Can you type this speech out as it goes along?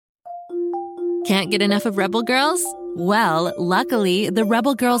Can't get enough of Rebel Girls? Well, luckily, the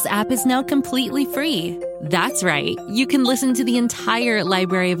Rebel Girls app is now completely free. That's right. You can listen to the entire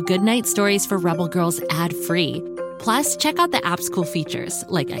library of goodnight stories for Rebel Girls ad-free. Plus, check out the app's cool features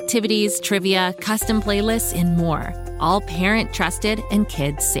like activities, trivia, custom playlists, and more. All parent-trusted and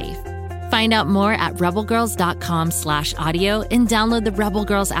kids-safe. Find out more at rebelgirls.com/audio and download the Rebel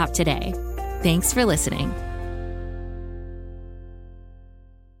Girls app today. Thanks for listening.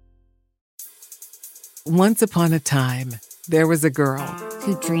 Once upon a time, there was a girl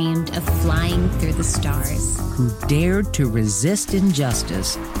who dreamed of flying through the stars, who dared to resist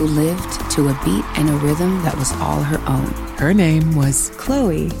injustice, who lived to a beat and a rhythm that was all her own. Her name was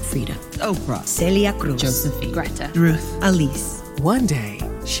Chloe, Frida, Oprah, Celia Cruz, Josephine, Greta, Ruth, Alice. One day,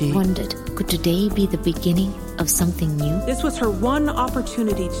 she wondered, could today be the beginning of something new? This was her one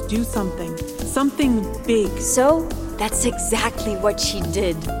opportunity to do something big. So that's exactly what she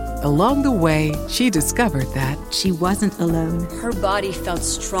did. Along the way, she discovered that she wasn't alone. Her body felt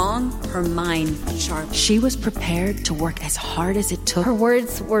strong, her mind sharp. She was prepared to work as hard as it took. Her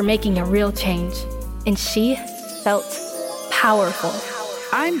words were making a real change, and she felt powerful.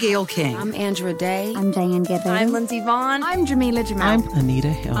 I'm Gail King. I'm Andra Day. I'm Diane Gibbons. I'm Lindsay Vaughn. I'm Jamila Jamal. I'm Anita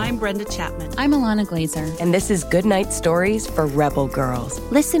Hill. I'm Brenda Chapman. I'm Alana Glazer. And this is Goodnight Stories for Rebel Girls.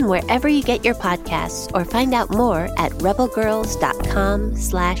 Listen wherever you get your podcasts or find out more at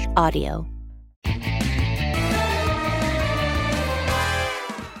rebelgirls.com/audio.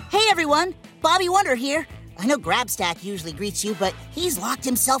 Hey everyone, Bobby Wonder here. I know Grabstack usually greets you, but he's locked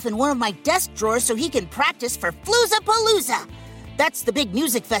himself in one of my desk drawers so he can practice for Floozapalooza. That's the big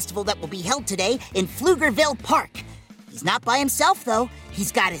music festival that will be held today in Pflugerville Park. He's not by himself, though.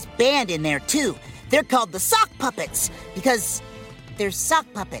 He's got his band in there, too. They're called the Sock Puppets because they're sock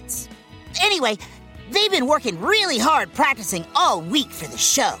puppets. Anyway, they've been working really hard practicing all week for the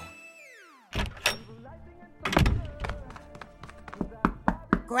show.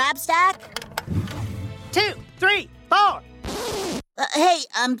 Grabstack? 2, 3, 4. Hey,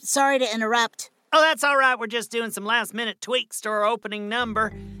 I'm sorry to interrupt. Oh, that's all right. We're just doing some last-minute tweaks to our opening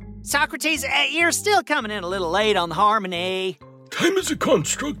number. Socrates, you're still coming in a little late on the harmony. Time is a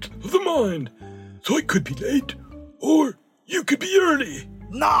construct of the mind, so I could be late, or you could be early.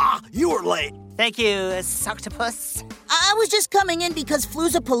 Nah, you were late. Thank you, Soctopus. I was just coming in because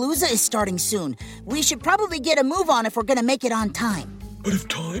Floozapalooza is starting soon. We should probably get a move on if we're gonna make it on time. But if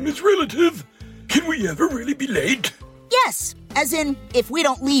time is relative, can we ever really be late? Yes, as in, if we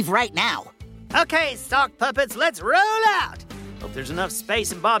don't leave right now. Okay, sock puppets, let's roll out. Hope there's enough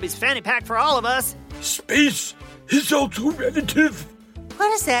space in Bobby's fanny pack for all of us. Space is also relative.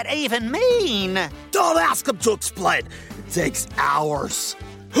 What does that even mean? Don't ask him to explain. It takes hours.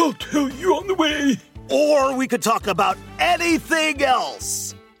 I'll tell you on the way. Or we could talk about anything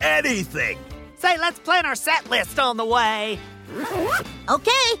else. Anything. Say, let's plan our set list on the way.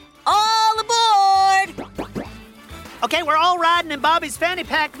 Okay, all aboard. Okay, we're all riding in Bobby's fanny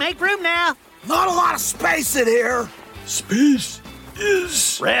pack. Make room now. Not a lot of space in here. Space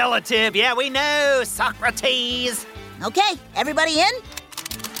is relative. Yeah, we know, Socrates. Okay, everybody in?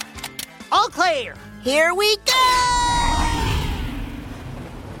 All clear. Here we go!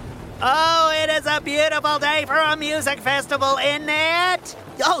 Oh, it is a beautiful day for a music festival, isn't it?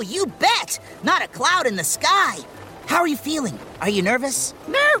 Oh, you bet. Not a cloud in the sky. How are you feeling? Are you nervous?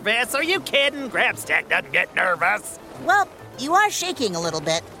 Nervous? Are you kidding? Grabstack doesn't get nervous. Well, you are shaking a little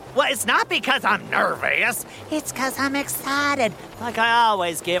bit. Well, it's not because I'm nervous. It's because I'm excited, like I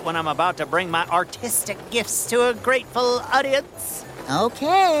always get when I'm about to bring my artistic gifts to a grateful audience.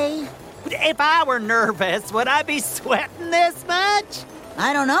 Okay. If I were nervous, would I be sweating this much?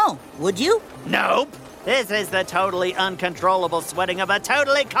 I don't know. Would you? Nope. This is the totally uncontrollable sweating of a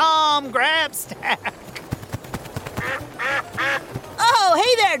totally calm Grabstack. Oh,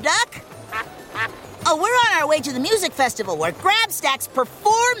 hey there, Duck. Oh, we're on our way to the music festival where Grabstack's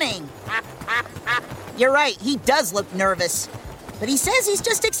performing. You're right, he does look nervous. But he says he's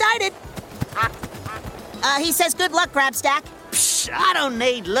just excited. He says good luck, Grabstack. Psh, I don't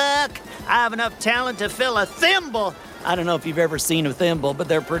need luck. I have enough talent to fill a thimble. I don't know if you've ever seen a thimble, but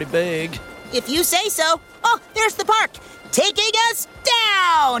they're pretty big. If you say so. Oh, there's the park. Taking us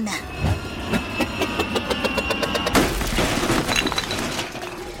down.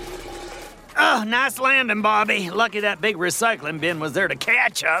 Oh, nice landing, Bobby. Lucky that big recycling bin was there to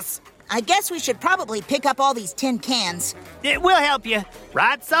catch us. I guess we should probably pick up all these tin cans. It will help you.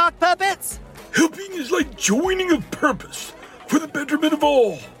 Right, sock puppets? Helping is like joining a purpose for the betterment of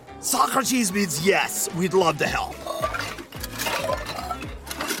all. Socrates means yes, we'd love to help.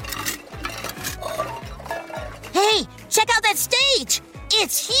 Hey, check out that stage.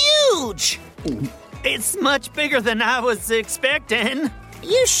 It's huge! It's much bigger than I was expecting.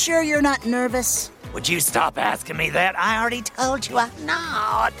 You sure you're not nervous? Would you stop asking me that? I already told you I'm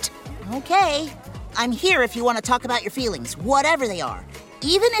not. Okay. I'm here if you want to talk about your feelings, whatever they are.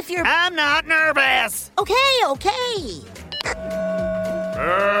 Even if you're... I'm not nervous. Okay.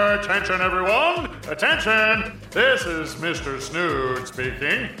 Attention, everyone! Attention! This is Mr. Snood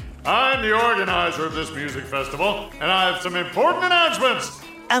speaking. I'm the organizer of this music festival, and I have some important announcements.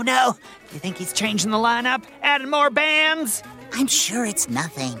 Oh, no. You think he's changing the lineup? Adding more bands? I'm sure it's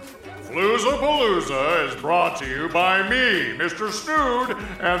nothing. Floozapalooza is brought to you by me, Mr. Snood,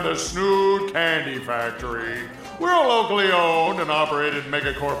 and the Snood Candy Factory. We're a locally owned and operated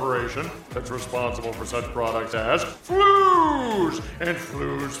mega corporation that's responsible for such products as Flooz and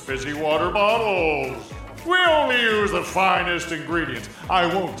Flooz fizzy water bottles. We only use the finest ingredients. I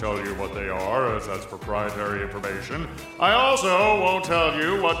won't tell you what they are, as that's proprietary information. I also won't tell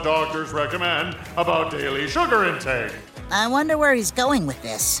you what doctors recommend about daily sugar intake. I wonder where he's going with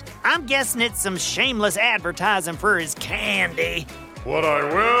this. I'm guessing it's some shameless advertising for his candy. What I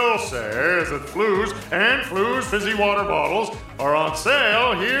will say is that Flooz and Flooz fizzy water bottles are on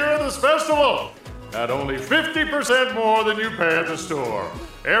sale here at this festival at only 50% more than you pay at the store.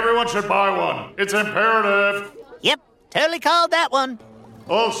 Everyone should buy one. It's imperative. Yep, totally called that one.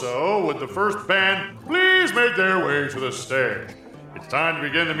 Also, would the first band please make their way to the stage? It's time to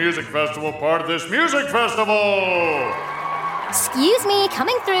begin the music festival part of this music festival. Excuse me,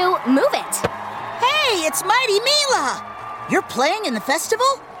 coming through. Move it. Hey, it's Mighty Mila. You're playing in the festival?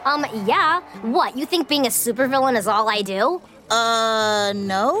 Yeah. What, you think being a supervillain is all I do?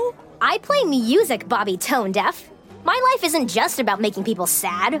 No. I play music, Bobby Tone Deaf. My life isn't just about making people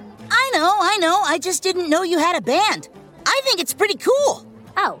sad. I know. I just didn't know you had a band. I think it's pretty cool.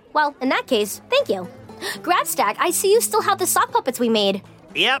 Oh, well, in that case, thank you. Grabstack, I see you still have the sock puppets we made.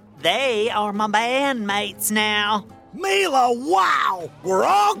 Yep, they are my bandmates now. Mila, wow! We're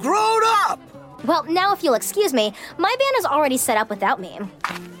all grown up! Well, now if you'll excuse me, my band is already set up without me.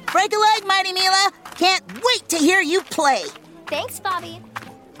 Break a leg, Mighty Mila. Can't wait to hear you play. Thanks, Bobby.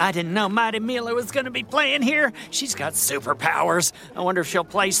 I didn't know Mighty Mila was going to be playing here. She's got superpowers. I wonder if she'll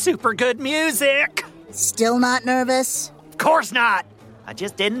play super good music. Still not nervous? Of course not. I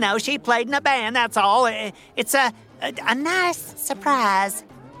just didn't know she played in a band, that's all. It's a nice surprise.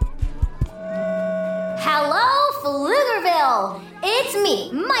 Hello, Pflugerville! It's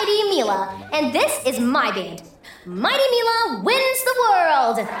me, Mighty Mila, and this is my band. Mighty Mila wins the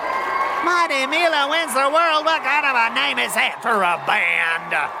world! Mighty Mila wins the world? What kind of a name is that for a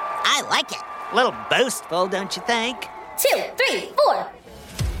band? I like it. A little boastful, don't you think? 2, 3, 4.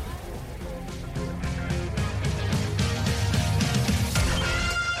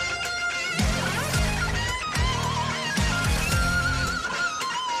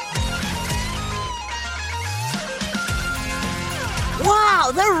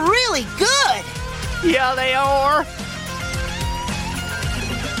 Wow, they're really good! Yeah, they are.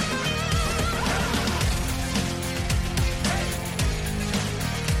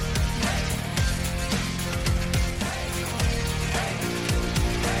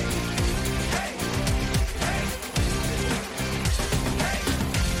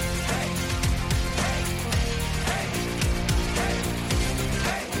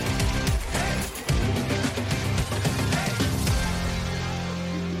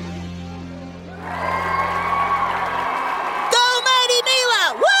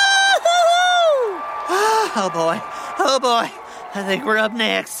 Oh boy, I think we're up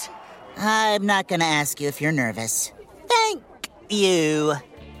next. I'm not gonna ask you if you're nervous. Thank you.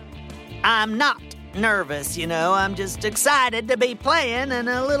 I'm not nervous, I'm just excited to be playing and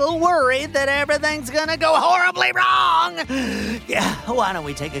a little worried that everything's gonna go horribly wrong. Yeah, why don't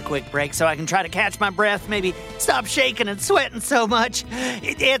we take a quick break so I can try to catch my breath, maybe stop shaking and sweating so much.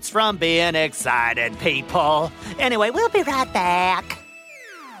 It's from being excited, people. Anyway, we'll be right back.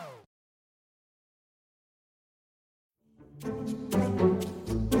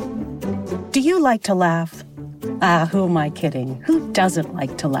 Do you like to laugh? Who am I kidding? Who doesn't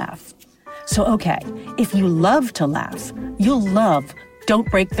like to laugh? So, okay, if you love to laugh, you'll love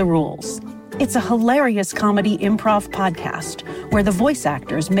Don't Break the Rules. It's a hilarious comedy improv podcast where the voice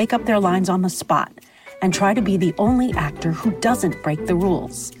actors make up their lines on the spot and try to be the only actor who doesn't break the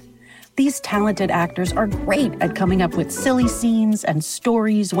rules. These talented actors are great at coming up with silly scenes and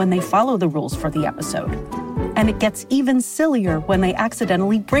stories when they follow the rules for the episode. And it gets even sillier when they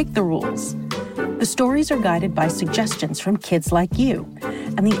accidentally break the rules. The stories are guided by suggestions from kids like you,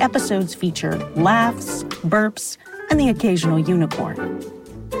 and the episodes feature laughs, burps, and the occasional unicorn.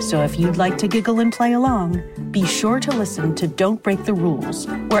 So if you'd like to giggle and play along, be sure to listen to Don't Break the Rules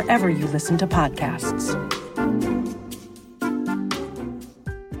wherever you listen to podcasts.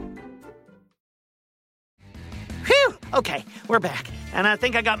 Phew! Okay, we're back. And I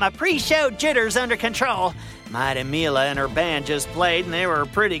think I got my pre-show jitters under control. Mighty Mila and her band just played, and they were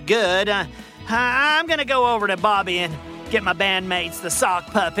pretty good. I'm gonna go over to Bobby and get my bandmates, the sock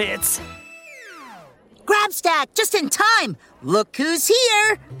puppets. Grabstack, just in time. Look who's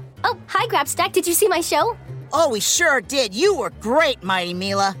here. Oh, hi, Grabstack. Did you see my show? Oh, we sure did. You were great, Mighty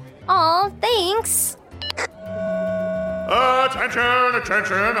Mila. Aw, thanks. Attention,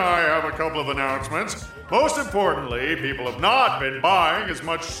 attention. I have a couple of announcements. Most importantly, people have not been buying as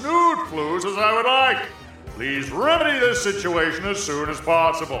much Snood Floos as I would like. Please remedy this situation as soon as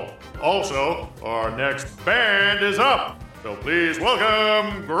possible. Also, our next band is up, so please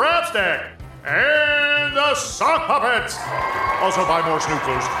welcome Grabstack and the Sock Puppets. Also, buy more Snood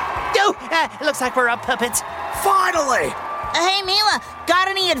Floos. It looks like we're up, puppets. Finally! Hey, Mila, got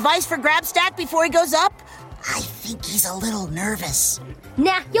any advice for Grabstack before he goes up? I think he's a little nervous.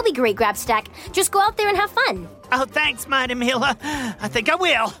 Nah, you'll be great, Grabstack. Just go out there and have fun. Oh, thanks, Mighty Mila. I think I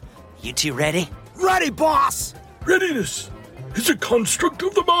will. You two ready? Ready, boss! Readiness is a construct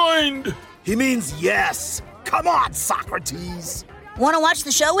of the mind. He means yes. Come on, Socrates. Want to watch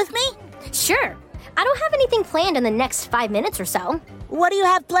the show with me? Sure. I don't have anything planned in the next 5 minutes or so. What do you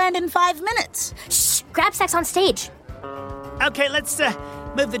have planned in 5 minutes? Shh, Grabstack's on stage. Okay, let's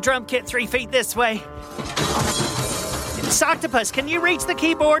move the drum kit 3 feet this way. Soctopus, can you reach the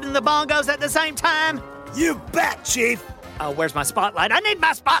keyboard and the bongos at the same time? You bet, Chief. Oh, where's my spotlight? I need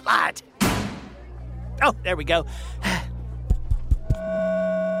my spotlight. Oh, there we go.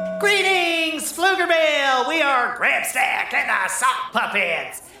 Greetings, Pflugerville. We are Grabstack and the Sock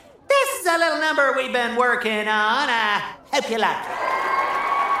Puppets. This is a little number we've been working on. I hope you like it.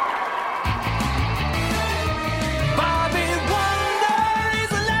 Bobby Wonder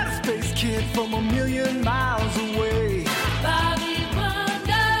is a outer space kid from a million miles away. Bobby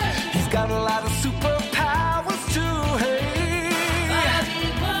Wonder. He's got a lot of superpowers too, hey. Bobby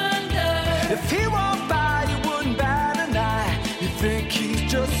Wonder. If he walked by, you wouldn't bat an eye. You think he's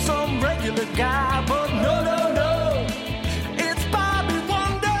just some regular guy, but no, no, no. It's Bobby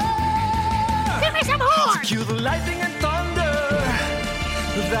Wonder. Give me some horn. To cue the lightning and thunder.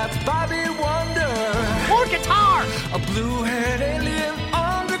 That's Bobby Wonder. More guitar. A blue-haired alien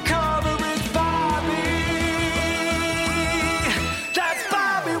undercover is Bobby. That's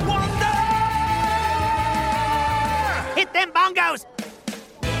Bobby Wonder. Hit them bongos.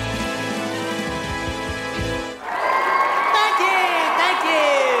 Thank you.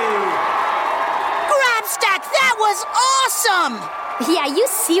 Grabstack, that was awesome! Yeah, you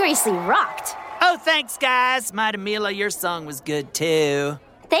seriously rocked. Oh, thanks, guys. Mighty Mila, your song was good, too.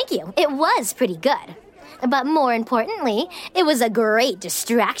 Thank you. It was pretty good. But more importantly, it was a great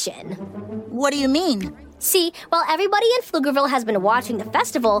distraction. What do you mean? See, while everybody in Pflugerville has been watching the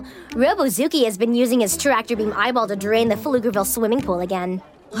festival, Robozuki has been using his tractor beam eyeball to drain the Pflugerville swimming pool again.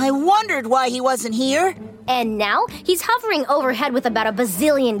 I wondered why he wasn't here. And now, he's hovering overhead with about a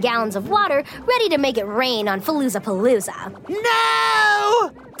bazillion gallons of water, ready to make it rain on Floozapalooza.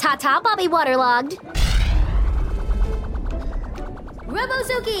 No! Ta-ta, Bobby Waterlogged.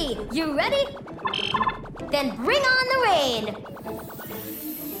 Robozuki, you ready? Then bring on the rain.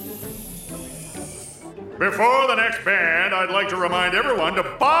 Before the next band, I'd like to remind everyone to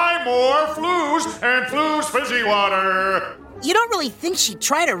buy more Floos and Floos Fizzy Water. You don't really think she'd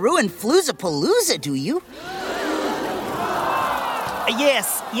try to ruin Floozapalooza, do you?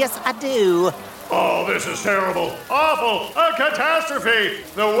 Yes, I do. Oh, this is terrible. Awful. A catastrophe.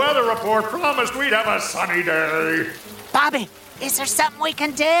 The weather report promised we'd have a sunny day. Bobby, is there something we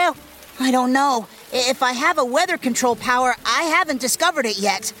can do? I don't know. If I have a weather control power, I haven't discovered it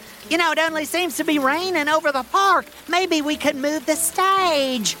yet. You know, it only seems to be raining over the park. Maybe we could move the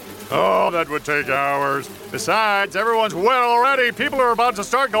stage. Oh, that would take hours. Besides, everyone's wet already. People are about to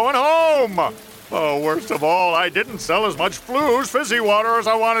start going home. Oh, worst of all, I didn't sell as much Floos Fizzy Water as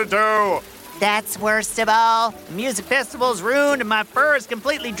I wanted to. That's worst of all. The music festival's ruined and my fur is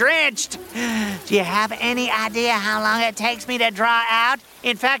completely drenched. Do you have any idea how long it takes me to dry out?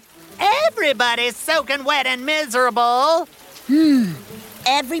 In fact, everybody's soaking wet and miserable.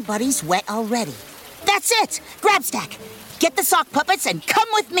 Everybody's wet already. That's it! Grabstack, get the sock puppets and come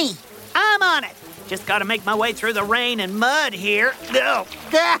with me. I'm on it. Just gotta make my way through the rain and mud here.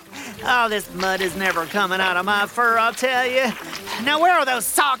 Oh, this mud is never coming out of my fur, I'll tell you. Now, where are those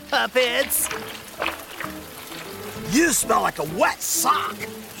sock puppets? You smell like a wet sock.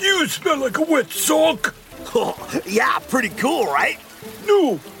 You smell like a wet sock. Yeah, pretty cool, right?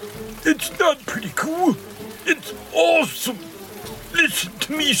 No, It's not pretty cool. It's awesome. Listen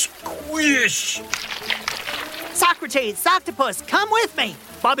to me squish. Socrates, Octopus, come with me.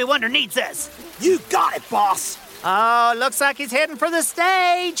 Bobby Wonder needs us. You got it, boss. Oh, looks like he's heading for the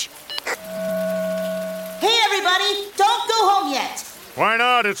stage. Hey, everybody, don't go home yet. Why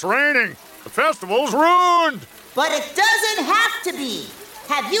not? It's raining. The festival's ruined. But it doesn't have to be.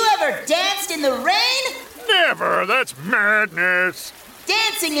 Have you ever danced in the rain? Never. That's madness.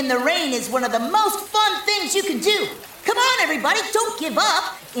 Dancing in the rain is one of the most fun things you can do. Come on, everybody, don't give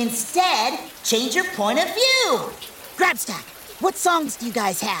up. Instead, change your point of view. Grabstack, what songs do you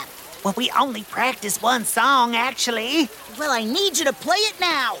guys have? Well, we only practiced one song, actually. Well, I need you to play it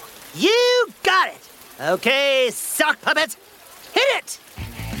now. You got it. Okay, sock puppets, hit it.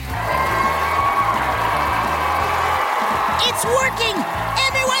 It's working.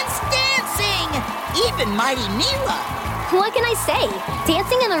 Everyone's dancing. Even Mighty Mila. What can I say?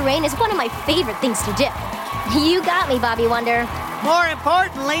 Dancing in the rain is one of my favorite things to do. You got me, Bobby Wonder. More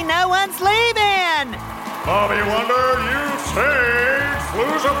importantly, no one's leaving. Bobby Wonder, you saved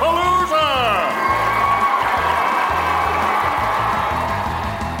Floozapalooza!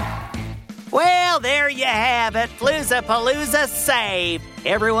 Well, there you have it. Floozapalooza saved.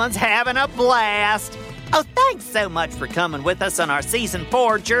 Everyone's having a blast. Oh, thanks so much for coming with us on our Season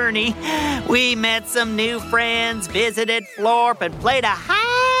 4 journey. We met some new friends, visited Florp, and played a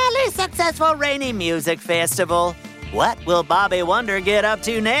highly successful rainy music festival. What will Bobby Wonder get up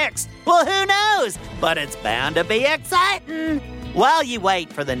to next? Well, who knows? But it's bound to be exciting. While you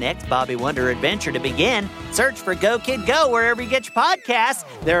wait for the next Bobby Wonder adventure to begin, search for Go Kid Go wherever you get your podcasts.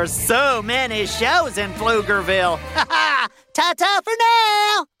 There are so many shows in Pflugerville. Ha-ha! Ta-ta for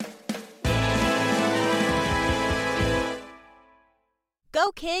now!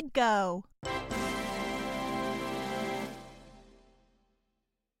 Go Kid Go.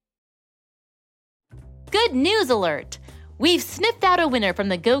 Good news alert! We've sniffed out a winner from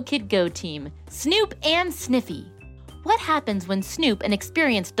the Go Kid Go team, Snoop and Sniffy. What happens when Snoop, an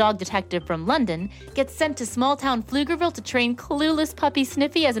experienced dog detective from London, gets sent to small-town Pflugerville to train clueless puppy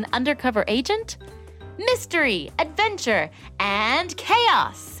Sniffy as an undercover agent? Mystery, adventure, and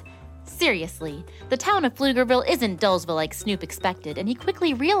chaos! Seriously, the town of Pflugerville isn't Dullsville like Snoop expected, and he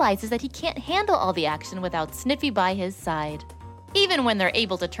quickly realizes that he can't handle all the action without Sniffy by his side. Even when they're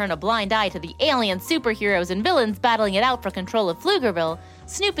able to turn a blind eye to the alien superheroes and villains battling it out for control of Pflugerville,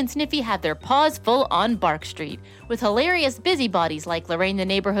 Snoop and Sniffy have their paws full on Bark Street, with hilarious busybodies like Lorraine the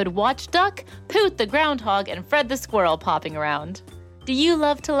neighborhood watch duck, Poot the groundhog, and Fred the squirrel popping around. Do you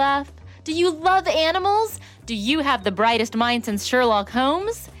love to laugh? Do you love animals? Do you have the brightest mind since Sherlock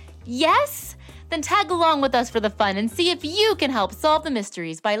Holmes? Yes? Then tag along with us for the fun and see if you can help solve the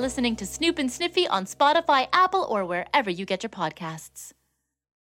mysteries by listening to Snoop and Sniffy on Spotify, Apple, or wherever you get your podcasts.